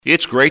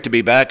It's great to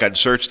be back on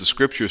Search the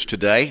Scriptures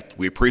today.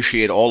 We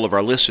appreciate all of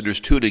our listeners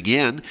tuning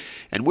in,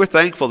 and we're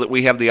thankful that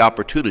we have the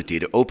opportunity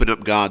to open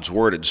up God's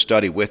Word and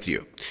study with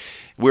you.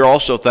 We're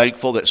also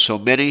thankful that so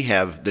many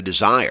have the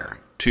desire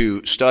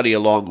to study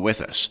along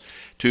with us,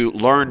 to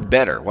learn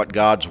better what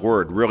God's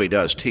Word really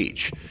does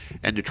teach,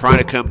 and to try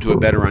to come to a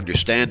better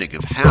understanding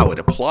of how it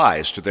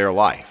applies to their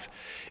life.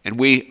 And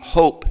we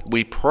hope,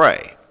 we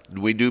pray, and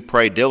we do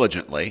pray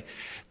diligently,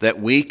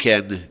 that we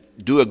can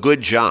do a good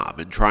job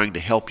in trying to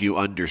help you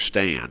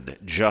understand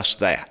just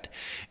that.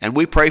 And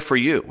we pray for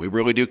you. We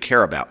really do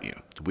care about you.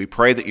 We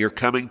pray that you're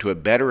coming to a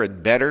better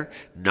and better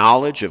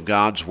knowledge of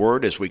God's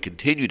Word as we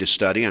continue to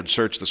study and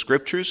search the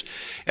Scriptures,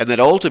 and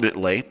that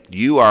ultimately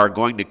you are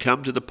going to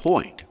come to the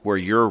point where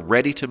you're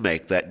ready to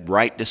make that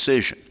right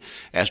decision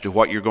as to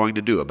what you're going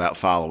to do about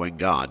following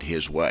God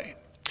His way.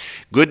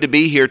 Good to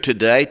be here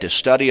today to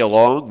study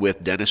along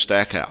with Dennis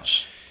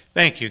Stackhouse.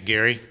 Thank you,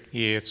 Gary.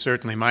 It's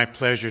certainly my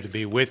pleasure to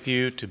be with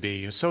you, to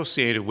be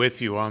associated with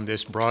you on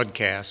this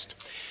broadcast.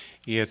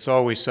 It's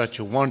always such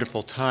a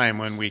wonderful time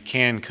when we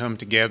can come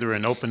together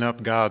and open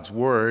up God's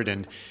Word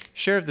and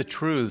share the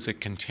truths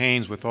it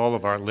contains with all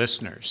of our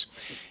listeners.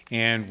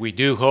 And we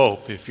do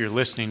hope, if you're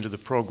listening to the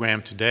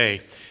program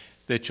today,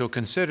 that you'll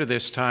consider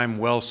this time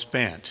well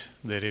spent,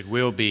 that it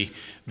will be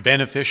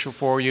beneficial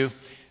for you,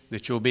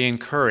 that you'll be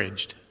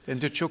encouraged, and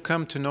that you'll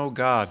come to know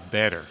God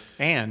better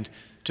and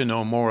to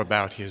know more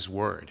about His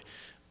Word.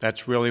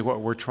 That's really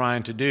what we're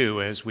trying to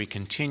do as we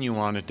continue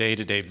on a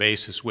day-to-day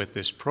basis with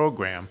this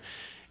program.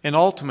 And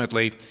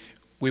ultimately,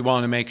 we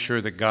want to make sure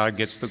that God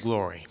gets the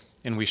glory.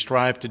 And we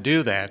strive to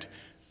do that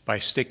by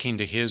sticking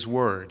to His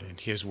Word and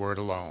His Word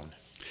alone.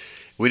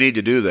 We need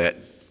to do that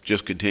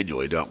just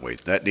continually, don't we?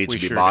 That needs to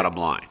be sure bottom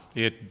do. line.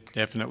 It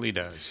definitely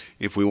does.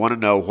 If we want to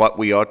know what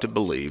we ought to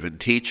believe and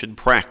teach and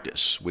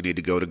practice, we need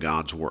to go to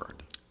God's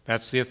Word.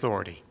 That's the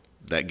authority.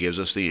 That gives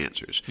us the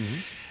answers. Mm-hmm.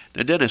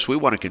 Now, Dennis, we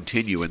want to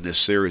continue in this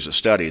series of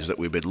studies that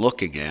we've been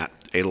looking at,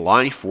 A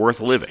Life Worth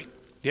Living.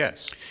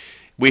 Yes.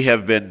 We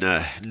have been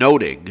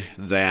noting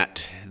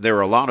that there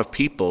are a lot of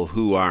people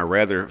who are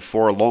rather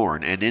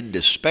forlorn and in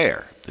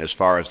despair as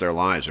far as their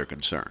lives are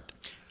concerned.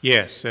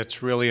 Yes,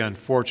 that's really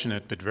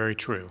unfortunate, but very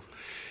true.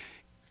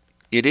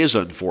 It is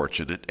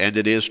unfortunate, and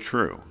it is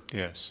true.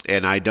 Yes.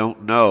 And I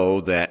don't know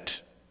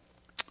that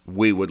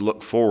we would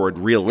look forward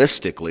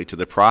realistically to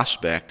the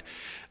prospect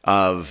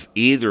of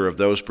either of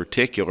those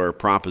particular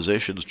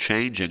propositions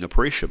changing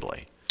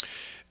appreciably.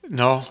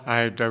 No,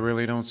 I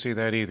really don't see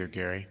that either,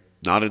 Gary.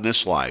 Not in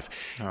this life.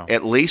 No.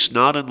 At least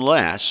not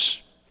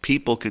unless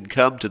people can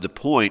come to the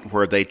point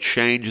where they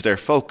change their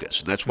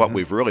focus. And that's what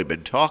we've really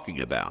been talking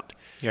about.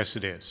 Yes,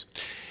 it is.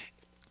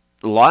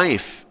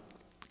 Life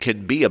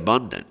can be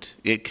abundant.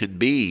 It can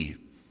be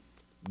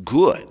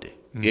good.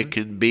 It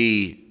can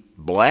be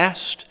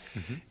blessed.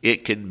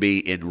 It can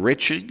be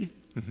enriching.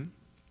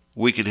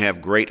 We can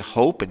have great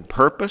hope and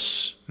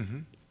purpose,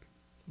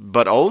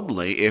 but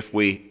only if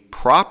we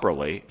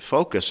properly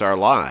focus our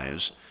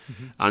lives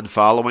on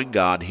following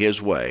God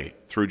His way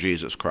through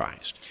Jesus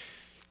Christ.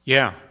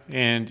 Yeah,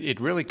 and it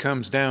really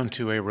comes down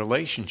to a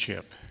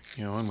relationship,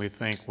 and we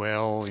think,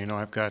 well,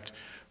 I've got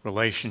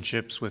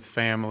relationships with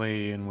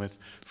family and with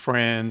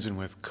friends and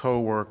with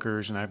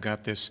coworkers, and I've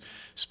got this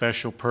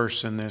special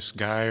person, this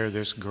guy or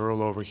this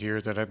girl over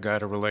here that I've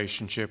got a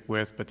relationship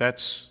with, but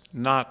that's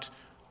not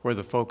where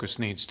the focus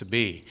needs to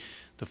be.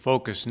 The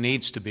focus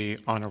needs to be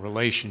on a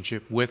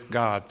relationship with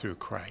God through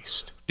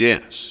Christ.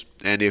 Yes,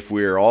 and if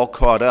we're all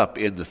caught up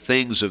in the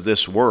things of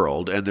this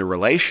world and the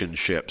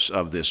relationships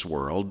of this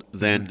world,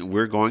 then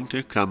we're going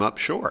to come up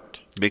short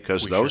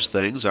because those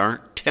things are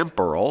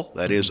temporal,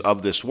 that is,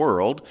 of this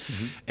world,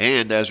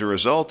 and as a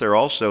result, they're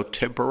also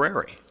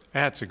temporary.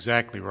 That's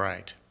exactly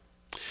right.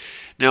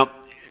 Now,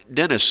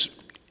 Dennis,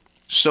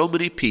 so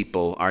many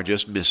people are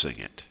just missing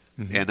it.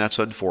 And that's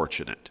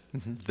unfortunate.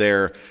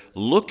 They're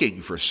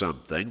looking for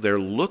something. They're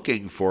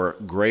looking for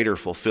greater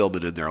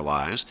fulfillment in their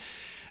lives,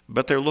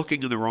 but they're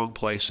looking in the wrong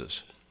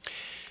places.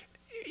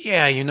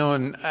 Yeah,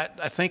 and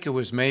I think it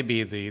was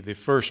maybe the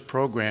first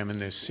program in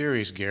this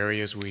series,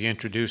 Gary, as we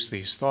introduced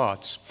these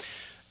thoughts.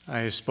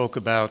 I spoke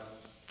about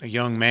a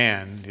young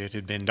man, it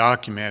had been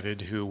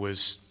documented, who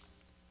was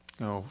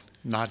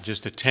not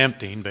just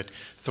attempting, but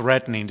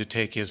threatening to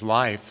take his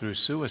life through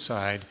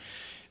suicide.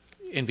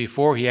 And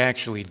before he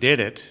actually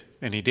did it,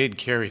 and he did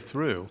carry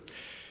through,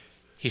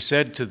 he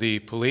said to the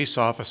police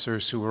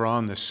officers who were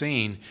on the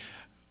scene,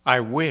 "I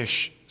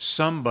wish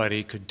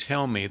somebody could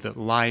tell me that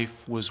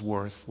life was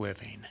worth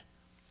living."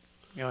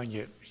 And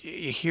you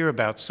hear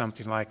about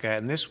something like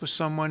that, and this was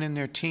someone in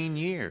their teen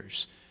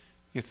years.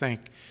 You think,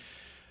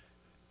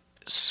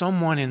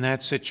 someone in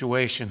that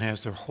situation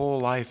has their whole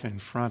life in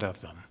front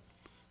of them.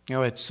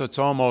 It's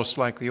almost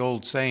like the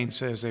old saying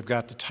says they've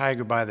got the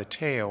tiger by the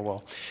tail.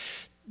 Well,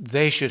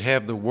 they should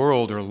have the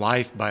world or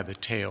life by the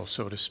tail,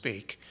 so to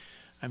speak.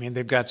 I mean,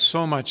 they've got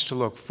so much to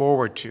look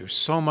forward to.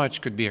 So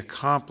much could be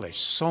accomplished.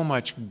 So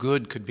much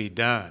good could be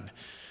done.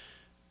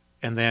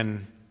 And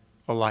then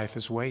a life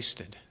is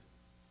wasted.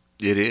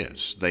 It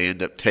is. They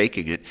end up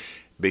taking it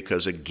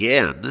because,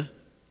 again,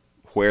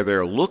 where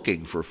they're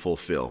looking for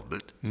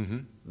fulfillment,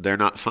 they're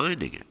not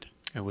finding it.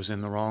 It was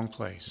in the wrong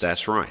place.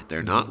 That's right.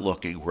 They're not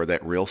looking where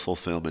that real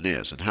fulfillment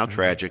is. And how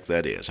tragic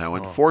that is, how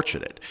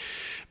unfortunate.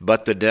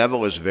 But the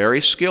devil is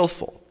very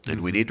skillful,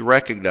 and we need to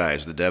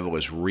recognize the devil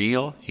is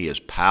real, he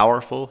is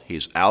powerful,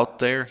 he's out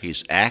there,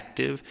 he's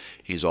active,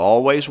 he's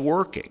always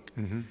working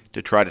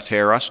to try to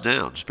tear us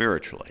down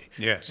spiritually.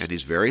 Yes. And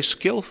he's very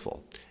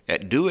skillful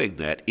at doing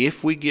that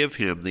if we give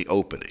him the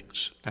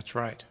openings. That's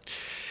right.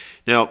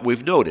 Now,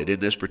 we've noted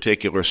in this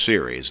particular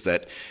series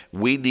that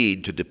we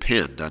need to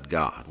depend on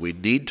God. We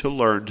need to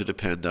learn to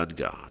depend on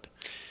God.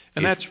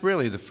 And that's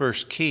really the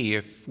first key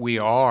if we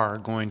are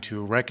going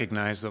to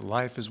recognize that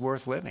life is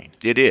worth living.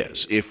 It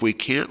is. If we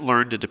can't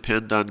learn to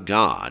depend on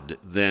God,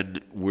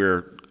 then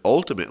we're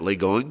ultimately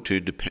going to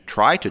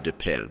try to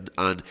depend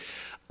on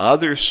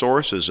other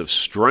sources of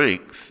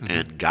strength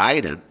and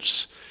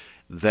guidance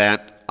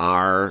that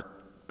are,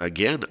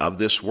 again, of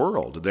this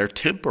world. They're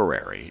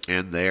temporary,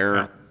 and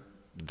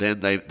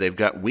they've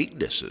got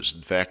weaknesses.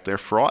 In fact, they're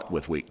fraught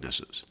with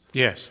weaknesses.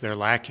 Yes, they're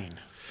lacking.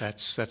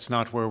 That's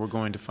not where we're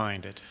going to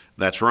find it.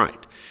 That's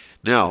right.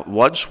 Now,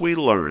 once we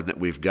learn that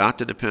we've got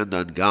to depend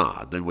on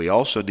God, then we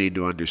also need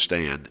to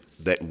understand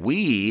that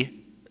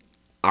we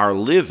are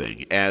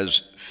living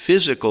as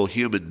physical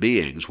human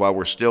beings while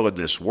we're still in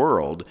this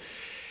world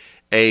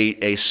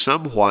a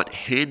somewhat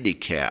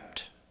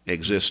handicapped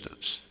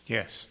existence.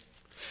 Yes.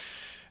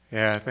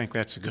 Yeah, I think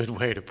that's a good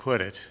way to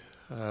put it.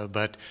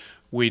 But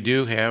we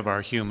do have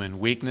our human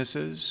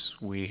weaknesses.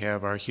 We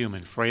have our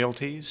human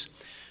frailties.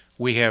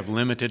 We have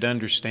limited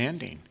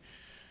understanding.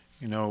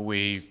 You know,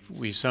 we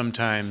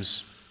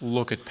sometimes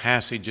look at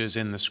passages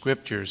in the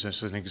Scriptures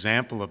as an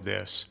example of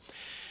this.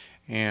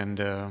 And,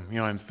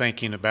 I'm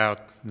thinking about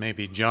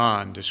maybe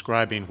John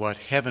describing what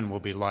heaven will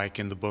be like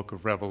in the book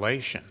of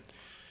Revelation.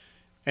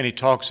 And he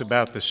talks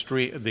about the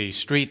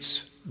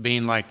streets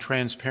being like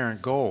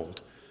transparent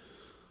gold.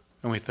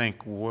 And we think,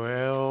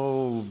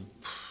 well,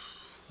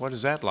 what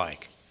is that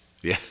like?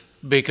 Yeah.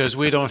 Because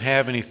we don't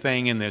have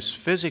anything in this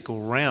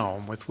physical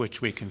realm with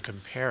which we can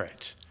compare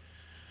it.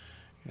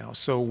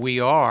 So we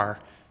are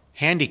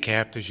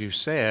handicapped, as you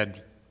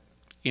said,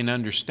 in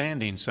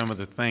understanding some of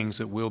the things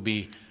that we'll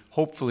be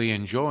hopefully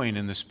enjoying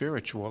in the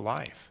spiritual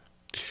life.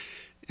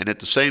 And at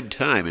the same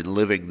time, in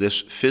living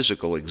this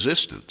physical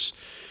existence,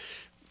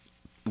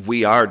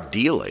 we are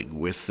dealing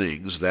with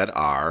things that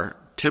are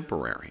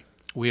temporary.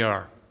 We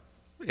are.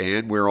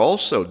 And we're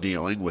also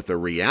dealing with a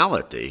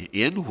reality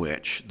in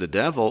which the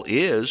devil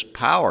is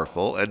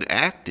powerful and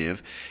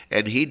active,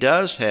 and he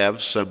does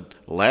have some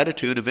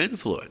latitude of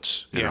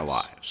influence in our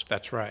lives.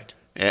 That's right.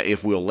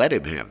 If we'll let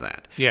him have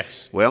that.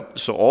 Yes. Well,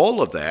 so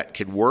all of that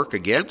can work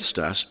against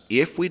us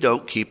if we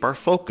don't keep our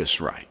focus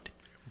right.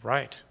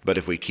 Right. But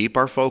if we keep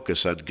our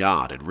focus on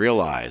God and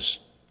realize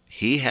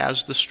he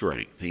has the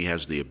strength, he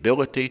has the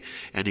ability,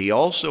 and he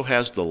also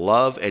has the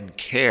love and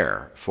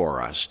care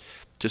for us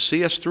to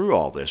see us through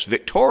all this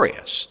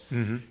victorious,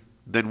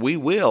 then we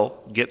will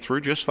get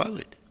through just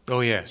fine. Oh,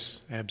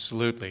 yes,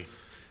 absolutely.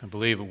 I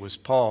believe it was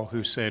Paul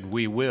who said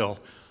we will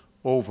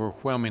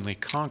overwhelmingly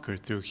conquer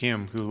through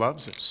him who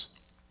loves us.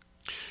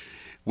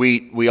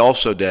 We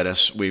also,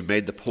 Dennis, we've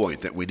made the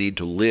point that we need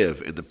to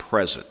live in the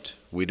present.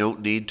 We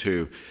don't need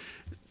to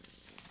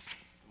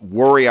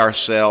worry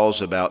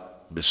ourselves about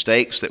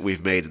mistakes that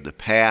we've made in the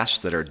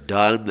past that are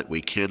done that we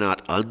cannot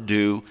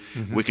undo.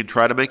 We can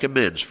try to make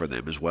amends for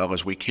them as well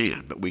as we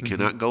can, but we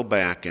cannot go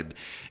back and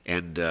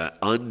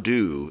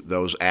undo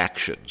those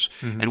actions.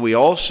 And we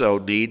also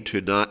need to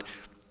not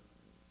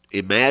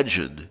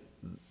imagine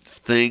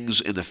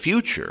things in the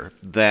future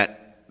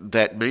that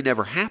may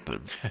never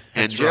happen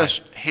and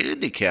just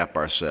handicap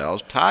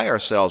ourselves, tie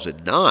ourselves in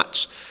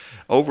knots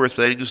over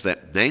things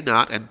that may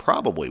not and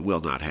probably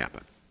will not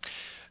happen.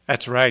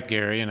 That's right,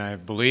 Gary, and I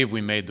believe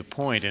we made the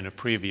point in a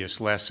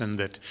previous lesson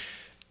that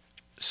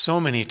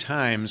so many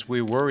times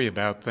we worry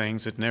about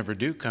things that never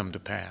do come to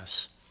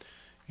pass.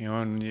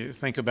 And you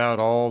think about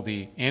all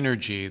the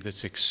energy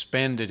that's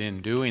expended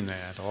in doing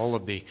that, all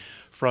of the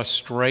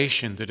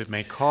frustration that it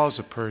may cause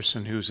a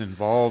person who's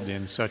involved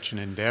in such an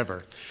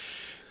endeavor.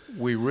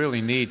 We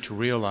really need to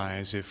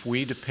realize if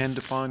we depend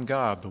upon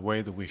God the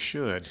way that we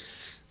should,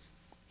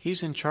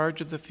 he's in charge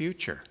of the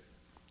future.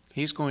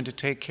 He's going to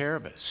take care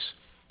of us.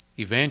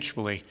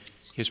 Eventually,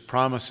 his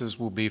promises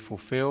will be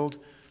fulfilled.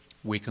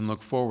 We can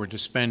look forward to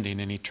spending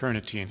an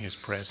eternity in his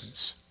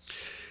presence.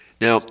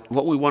 Now,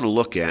 what we want to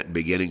look at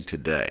beginning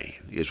today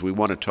is we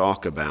want to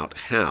talk about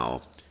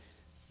how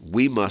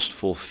we must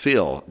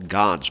fulfill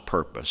God's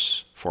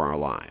purpose for our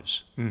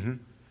lives.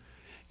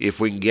 If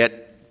we can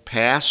get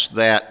past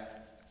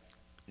that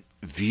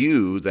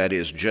view that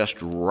is just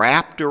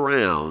wrapped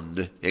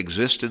around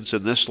existence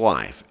in this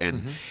life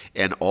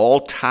and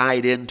all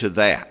tied into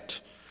that,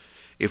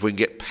 if we can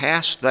get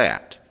past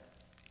that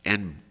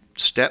and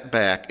step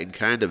back and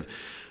kind of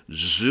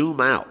zoom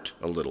out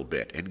a little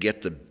bit and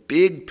get the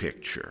big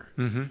picture,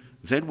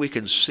 then we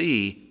can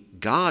see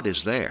God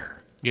is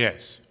there.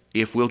 Yes.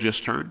 If we'll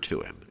just turn to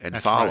him and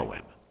That's follow right.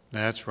 him.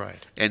 That's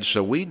right. And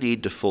so we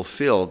need to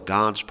fulfill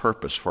God's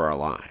purpose for our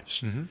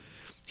lives. Mm-hmm.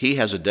 He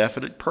has a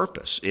definite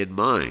purpose in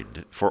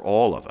mind for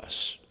all of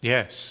us.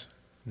 Yes.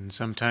 And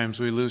sometimes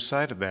we lose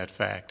sight of that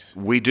fact.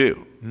 We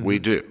do. We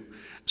do.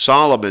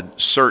 Solomon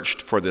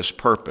searched for this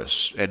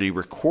purpose, and he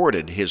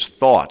recorded his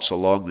thoughts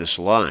along this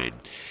line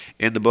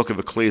in the book of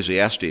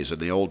Ecclesiastes in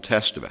the Old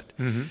Testament.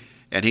 Mm-hmm.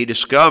 And he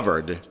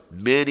discovered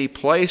many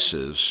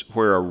places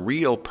where a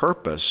real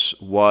purpose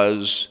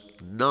was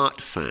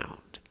not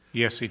found.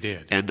 Yes, he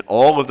did. And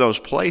all of those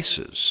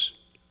places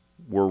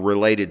were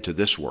related to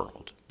this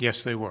world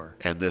Yes, they were.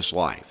 and this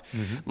life.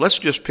 Let's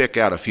just pick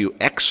out a few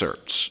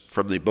excerpts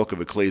from the book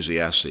of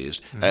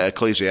Ecclesiastes.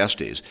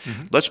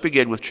 Let's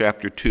begin with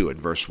chapter 2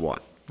 and verse 1.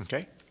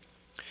 Okay.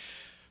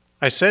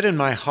 I said in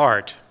my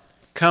heart,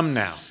 "Come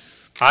now,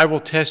 I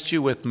will test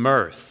you with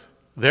mirth.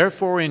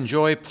 Therefore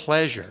enjoy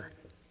pleasure.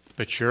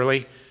 But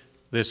surely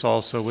this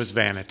also was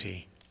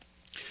vanity."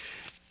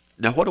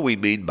 Now, what do we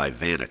mean by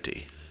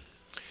vanity?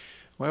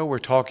 Well, we're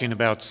talking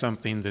about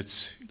something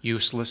that's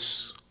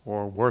useless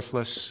or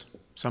worthless,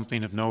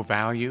 something of no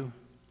value.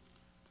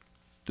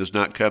 Does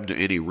not come to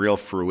any real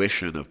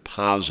fruition of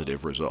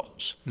positive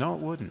results. No, it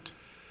wouldn't.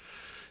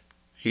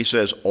 He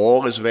says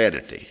all is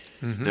vanity.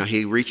 Now,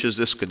 he reaches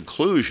this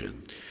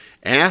conclusion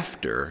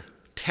after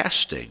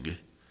testing,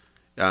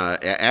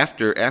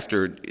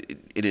 after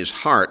in his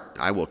heart,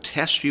 I will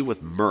test you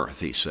with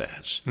mirth, he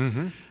says.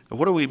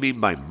 What do we mean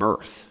by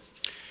mirth?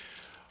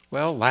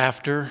 Well,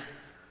 laughter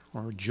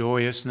or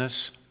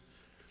joyousness.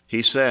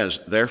 He says,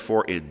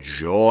 therefore,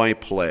 enjoy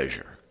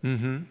pleasure.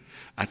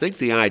 I think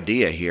the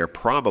idea here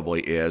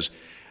probably is,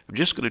 I'm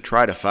just going to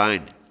try to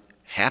find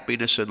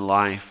happiness in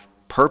life,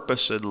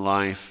 purpose in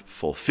life,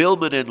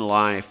 fulfillment in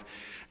life,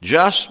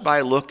 just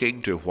by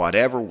looking to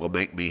whatever will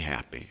make me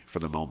happy for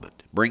the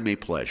moment, bring me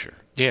pleasure.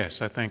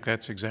 Yes, I think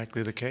that's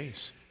exactly the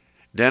case.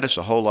 Dennis,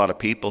 a whole lot of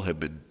people have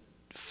been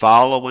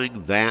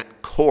following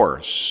that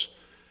course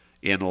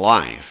in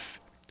life,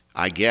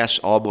 I guess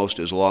almost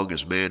as long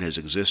as man has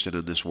existed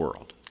in this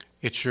world.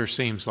 It sure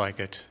seems like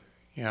it.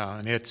 Yeah,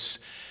 and it's,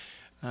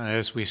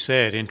 as we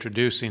said,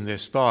 introducing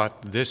this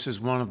thought, this is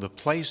one of the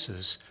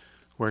places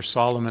where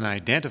Solomon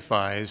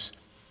identifies,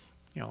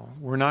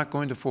 we're not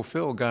going to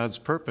fulfill God's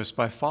purpose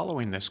by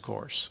following this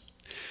course.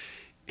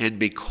 And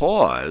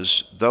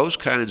because those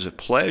kinds of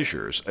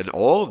pleasures and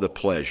all of the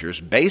pleasures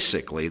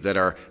basically that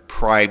are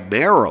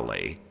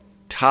primarily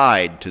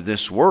tied to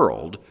this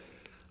world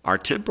are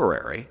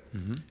temporary,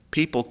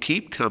 people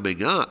keep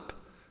coming up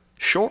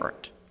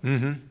short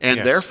and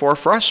Yes. therefore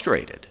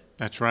frustrated.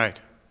 That's right.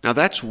 Now,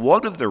 that's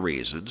one of the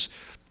reasons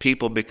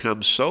people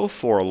become so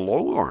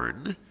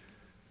forlorn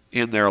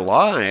in their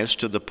lives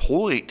to the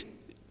point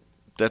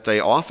that they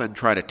often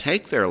try to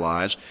take their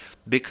lives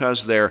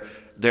because they're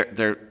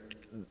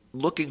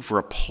looking for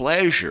a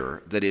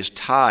pleasure that is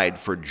tied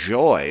for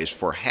joys,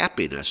 for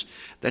happiness,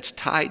 that's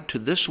tied to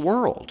this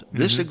world,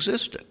 this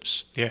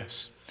existence.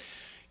 Yes.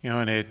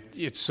 And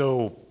it's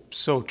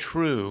so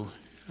true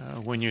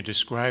when you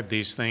describe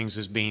these things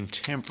as being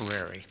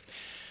temporary.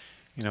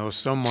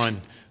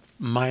 Someone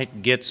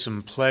might get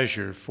some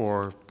pleasure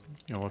for,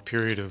 a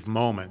period of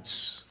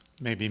moments,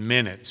 maybe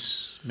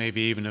minutes,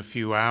 maybe even a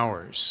few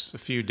hours, a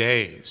few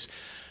days.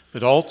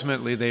 But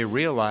ultimately they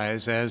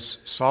realize, as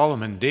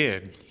Solomon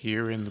did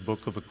here in the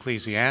book of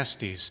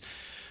Ecclesiastes,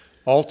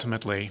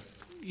 ultimately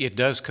it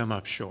does come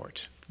up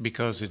short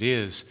because it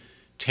is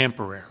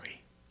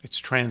temporary. It's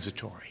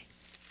transitory.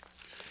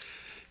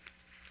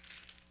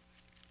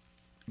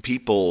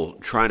 People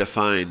try to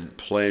find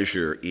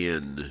pleasure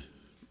in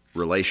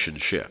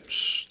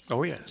relationships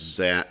Oh, yes.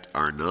 that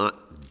are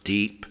not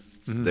deep,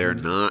 they're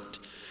not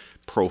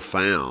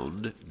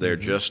profound, they're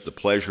just the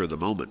pleasure of the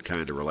moment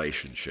kind of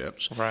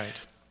relationships.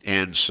 Right.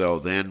 And so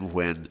then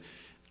when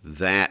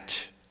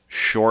that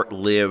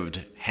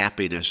short-lived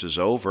happiness is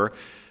over,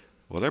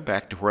 well, they're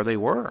back to where they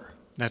were,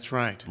 That's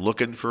right.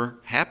 looking for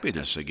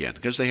happiness again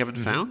because they haven't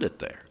found it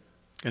there.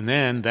 And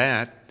then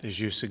that, as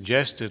you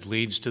suggested,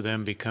 leads to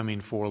them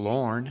becoming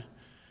forlorn.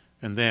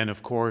 And then,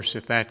 of course,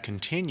 if that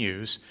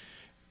continues,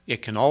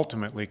 it can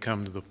ultimately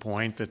come to the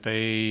point that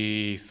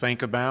they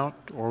think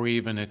about or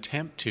even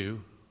attempt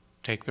to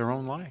take their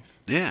own life.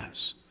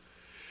 Yes.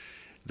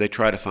 They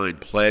try to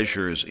find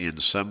pleasures in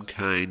some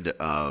kind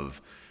of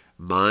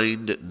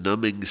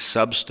mind-numbing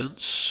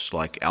substance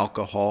like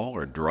alcohol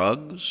or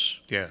drugs.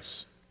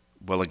 Yes,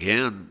 Well,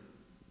 again,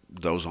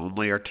 those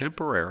only are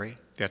temporary.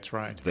 that's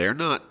right. They're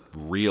not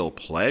real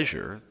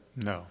pleasure.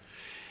 No.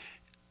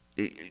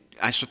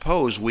 I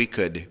suppose we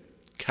could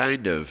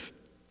kind of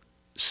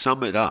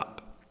sum it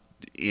up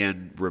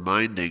in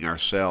reminding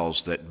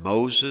ourselves that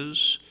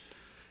Moses,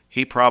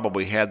 he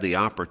probably had the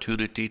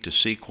opportunity to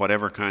seek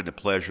whatever kind of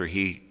pleasure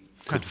he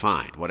could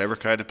find, whatever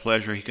kind of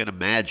pleasure he could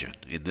imagine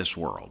in this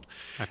world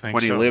I think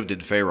when he so. lived in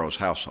Pharaoh's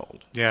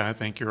household. Yeah, I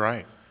think you're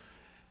right.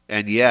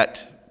 And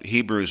yet,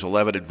 Hebrews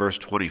 11 and verse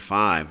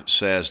 25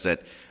 says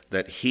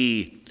that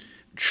he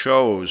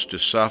chose to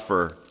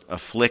suffer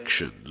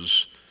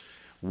afflictions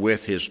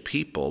with his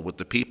people, with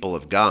the people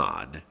of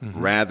God,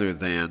 rather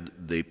than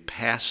the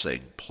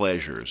passing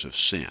pleasures of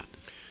sin.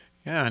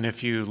 Yeah, and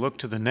if you look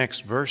to the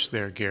next verse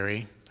there,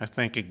 Gary, I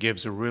think it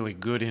gives a really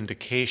good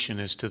indication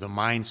as to the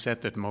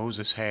mindset that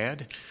Moses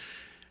had.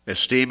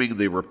 Esteeming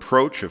the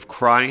reproach of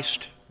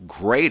Christ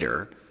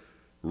greater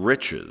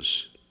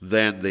riches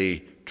than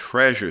the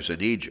treasures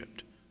in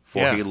Egypt,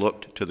 for he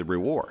looked to the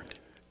reward.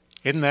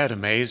 Isn't that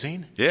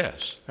amazing?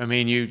 Yes. I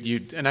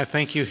mean, and I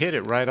think you hit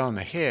it right on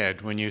the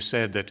head when you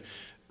said that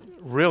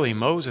really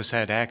Moses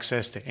had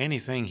access to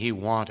anything he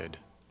wanted,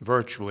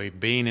 virtually,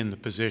 being in the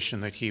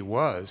position that he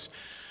was.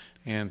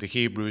 And the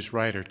Hebrews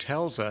writer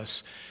tells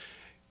us,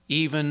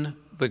 even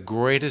the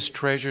greatest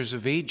treasures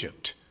of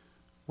Egypt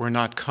were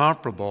not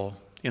comparable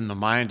in the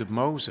mind of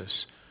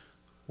Moses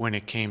when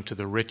it came to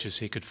the riches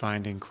he could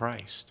find in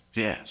Christ.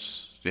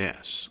 Yes,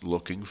 yes.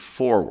 Looking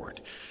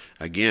forward.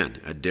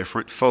 Again, a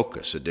different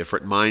focus, a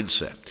different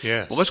mindset.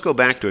 Yes. Well, let's go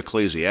back to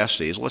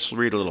Ecclesiastes. Let's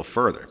read a little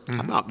further. How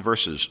about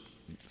verses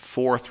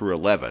 4 through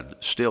 11,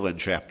 still in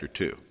chapter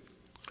 2?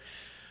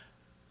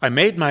 I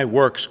made my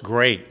works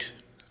great.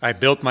 I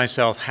built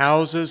myself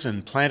houses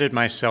and planted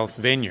myself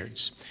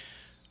vineyards.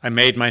 I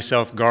made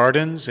myself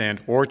gardens and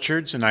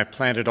orchards, and I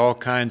planted all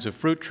kinds of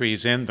fruit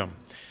trees in them.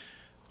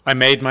 I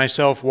made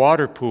myself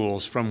water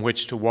pools from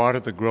which to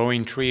water the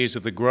growing trees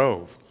of the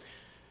grove.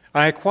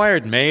 I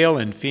acquired male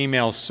and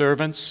female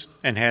servants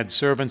and had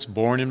servants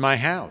born in my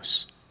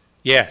house.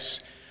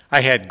 Yes,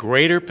 I had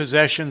greater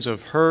possessions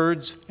of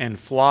herds and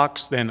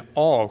flocks than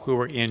all who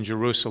were in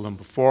Jerusalem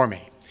before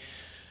me.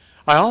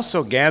 I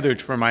also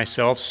gathered for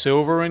myself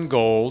silver and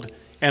gold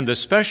and the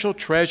special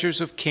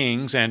treasures of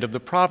kings and of the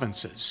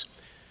provinces.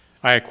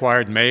 I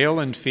acquired male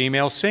and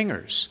female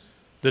singers,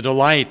 the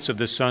delights of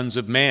the sons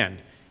of men,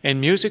 and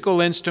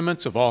musical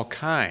instruments of all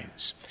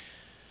kinds.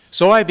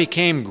 So I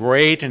became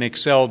great and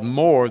excelled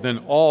more than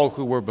all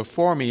who were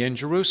before me in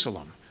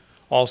Jerusalem.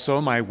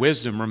 Also my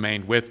wisdom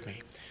remained with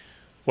me.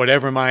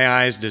 Whatever my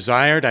eyes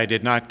desired, I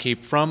did not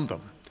keep from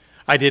them.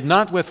 I did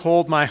not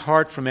withhold my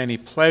heart from any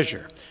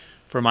pleasure,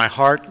 for my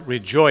heart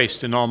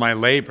rejoiced in all my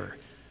labor,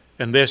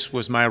 and this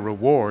was my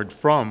reward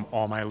from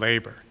all my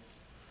labor.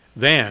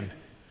 Then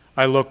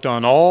I looked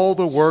on all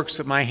the works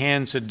that my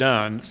hands had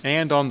done,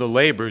 and on the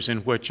labors in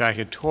which I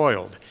had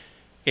toiled,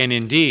 and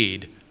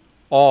indeed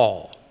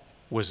all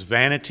was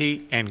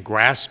vanity and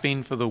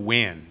grasping for the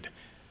wind.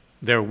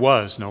 There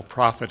was no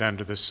profit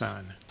under the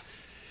sun.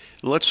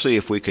 Let's see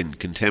if we can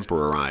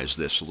contemporize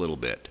this a little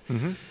bit.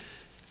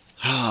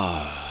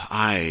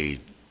 I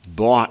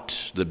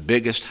bought the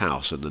biggest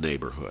house in the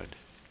neighborhood.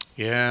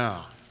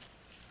 Yeah.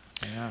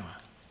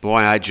 Boy,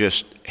 I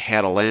just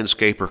had a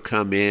landscaper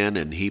come in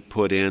and he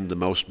put in the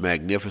most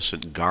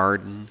magnificent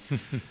garden,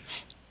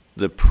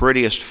 the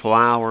prettiest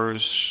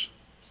flowers,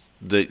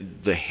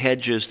 the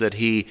hedges that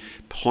he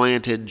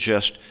planted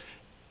just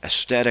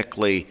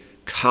aesthetically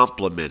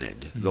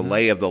complemented the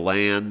lay of the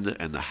land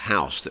and the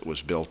house that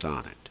was built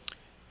on it.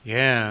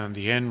 Yeah, and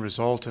the end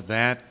result of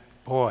that,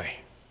 boy,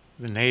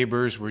 the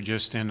neighbors were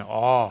just in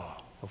awe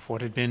of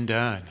what had been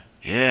done.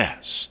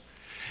 Yes.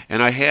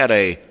 And I had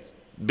a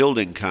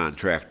building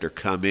contractor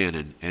come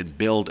in and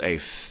build a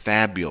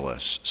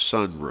fabulous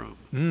sunroom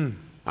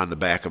on the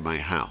back of my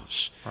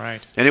house.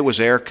 Right. And it was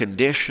air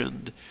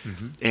conditioned,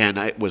 and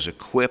it was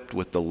equipped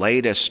with the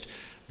latest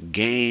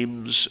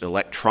games,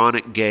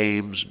 electronic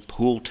games,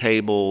 pool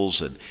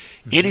tables, and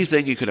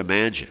anything you could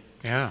imagine.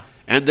 Yeah.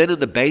 And then in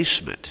the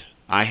basement,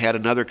 I had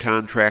another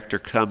contractor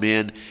come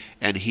in,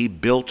 and he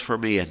built for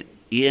me an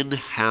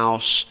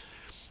in-house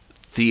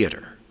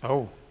theater.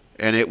 Oh.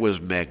 And it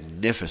was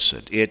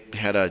magnificent. It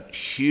had a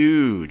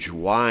huge,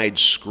 wide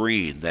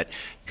screen that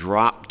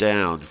dropped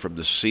down from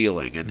the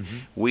ceiling, and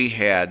we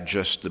had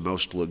just the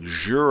most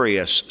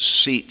luxurious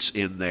seats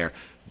in there,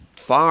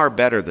 far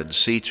better than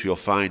seats you'll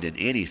find in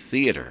any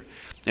theater.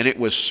 And it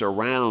was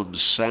surround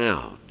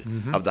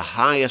sound of the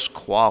highest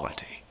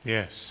quality.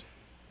 Yes.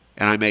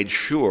 And I made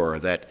sure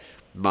that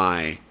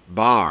my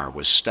bar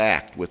was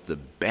stocked with the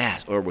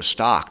best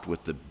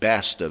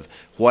of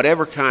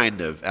whatever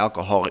kind of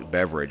alcoholic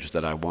beverage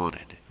that I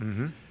wanted.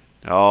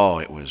 Oh,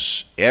 it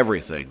was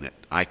everything that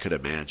I could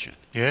imagine.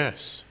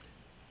 Yes.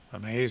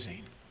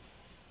 Amazing.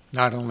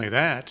 Not only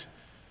that,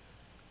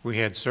 we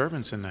had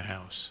servants in the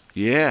house.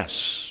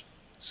 Yes.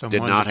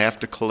 Someone did not have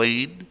to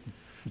clean.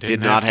 Did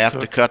didn't not have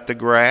to cut the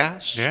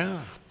grass.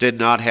 Yeah. Did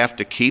not have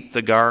to keep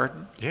the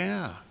garden.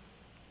 Yeah.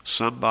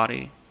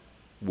 Somebody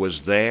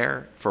was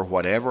there for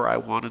whatever I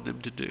wanted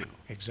them to do.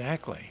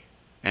 Exactly.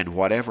 And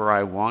whatever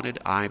I wanted,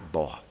 I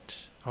bought.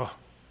 Oh.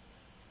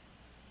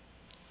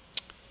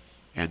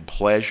 And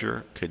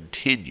pleasure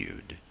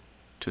continued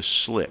to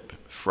slip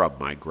from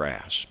my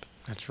grasp.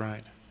 That's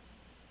right.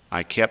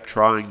 I kept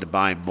trying to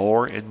buy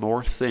more and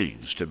more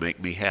things to make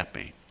me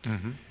happy.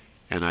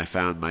 And I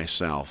found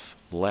myself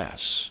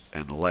less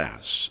and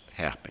less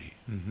happy.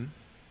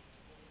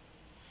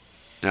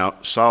 Now,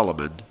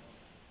 Solomon,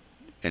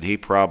 and he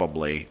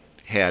probably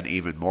had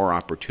even more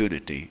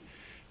opportunity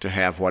to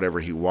have whatever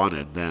he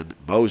wanted than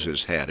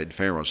Moses had in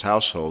Pharaoh's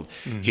household.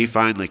 He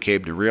finally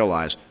came to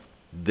realize,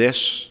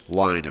 this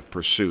line of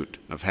pursuit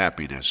of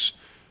happiness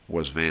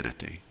was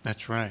vanity.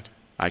 That's right.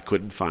 I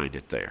couldn't find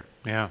it there.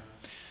 Yeah.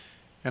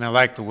 And I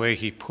like the way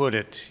he put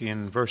it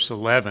in verse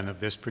 11 of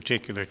this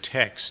particular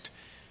text.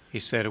 He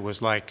said it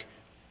was like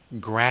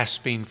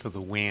grasping for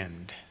the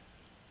wind.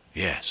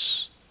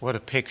 Yes. What a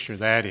picture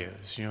that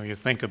is. You know, you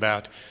think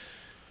about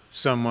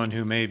someone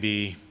who may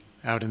be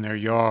out in their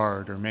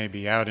yard or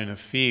maybe out in a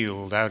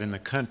field, out in the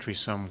country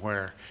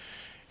somewhere,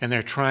 and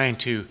they're trying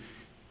to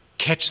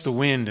catch the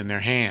wind in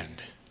their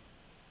hand.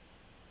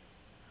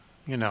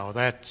 You know,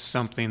 that's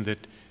something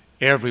that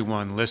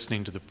everyone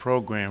listening to the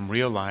program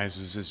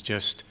realizes is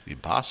just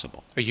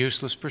impossible. A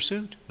useless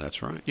pursuit.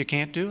 That's right. You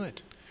can't do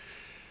it.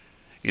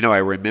 You know, I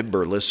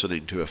remember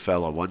listening to a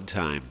fellow one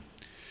time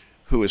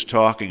who was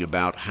talking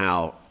about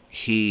how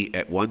he,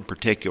 at one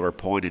particular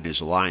point in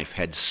his life,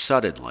 had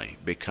suddenly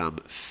become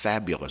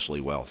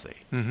fabulously wealthy.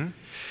 Mm-hmm.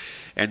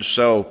 And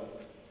so,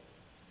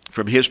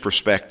 from his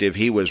perspective,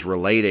 he was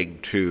relating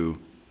to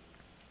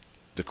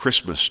the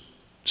Christmas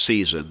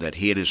season that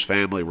he and his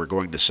family were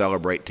going to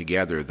celebrate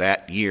together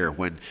that year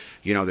when,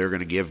 you know, they were going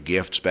to give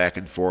gifts back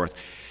and forth.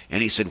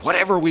 And he said,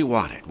 whatever we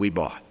wanted, we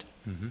bought.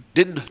 Mm-hmm.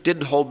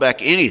 Didn't hold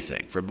back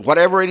anything. From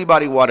whatever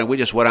anybody wanted, we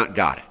just went out and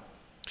got it.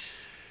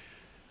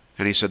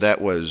 And he said that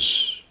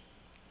was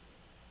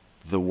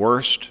the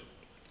worst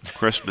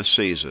Christmas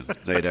season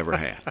they'd ever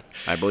had.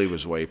 I believe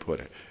was the way he put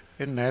it.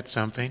 Isn't that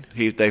something?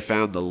 They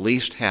found the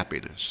least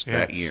happiness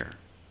that year.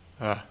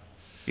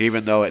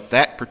 Even though at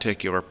that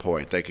particular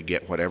point they could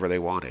get whatever they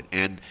wanted.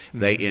 And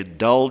they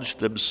indulged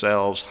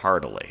themselves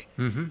heartily.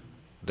 Mm-hmm.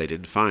 They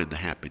didn't find the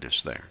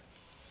happiness there.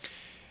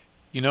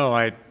 You know,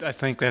 I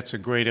think that's a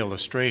great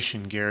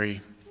illustration, Gary.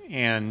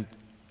 And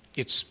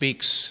it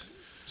speaks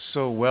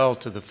so well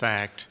to the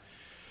fact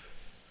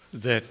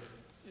that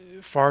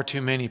far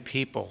too many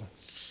people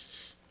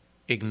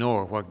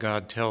ignore what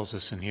God tells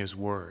us in His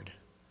Word.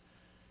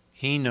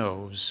 He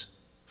knows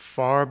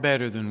far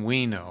better than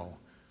we know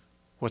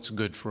what's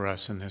good for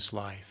us in this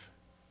life.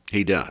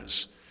 He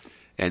does.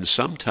 And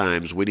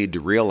sometimes we need to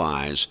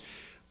realize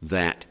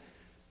that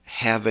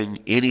having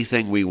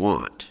anything we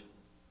want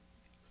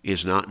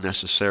is not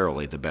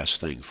necessarily the best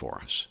thing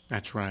for us.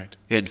 That's right.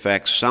 In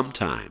fact,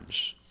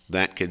 sometimes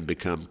that can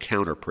become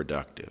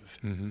counterproductive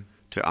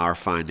to our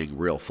finding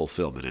real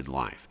fulfillment in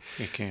life.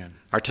 It can.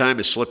 Our time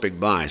is slipping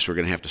by, so we're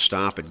going to have to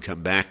stop and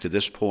come back to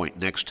this point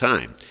next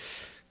time.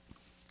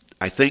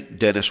 I think,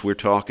 Dennis, we're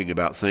talking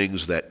about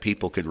things that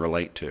people can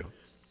relate to.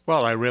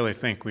 Well, I really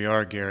think we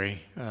are,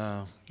 Gary.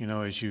 You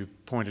know, as you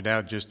pointed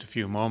out just a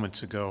few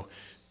moments ago,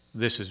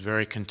 this is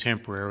very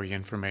contemporary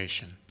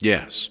information.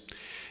 Yes.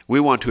 We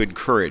want to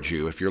encourage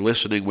you, if you're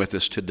listening with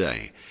us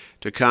today,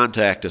 to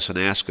contact us and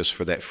ask us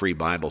for that free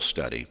Bible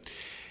study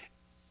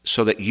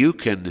so that you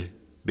can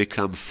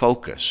become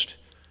focused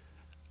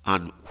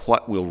on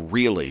what will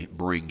really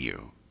bring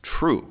you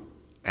true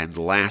and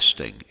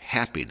lasting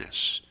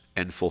happiness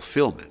and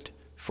fulfillment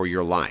for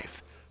your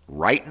life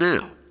right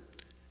now,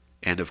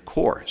 and of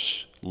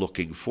course,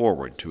 looking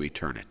forward to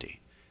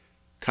eternity.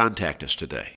 Contact us today.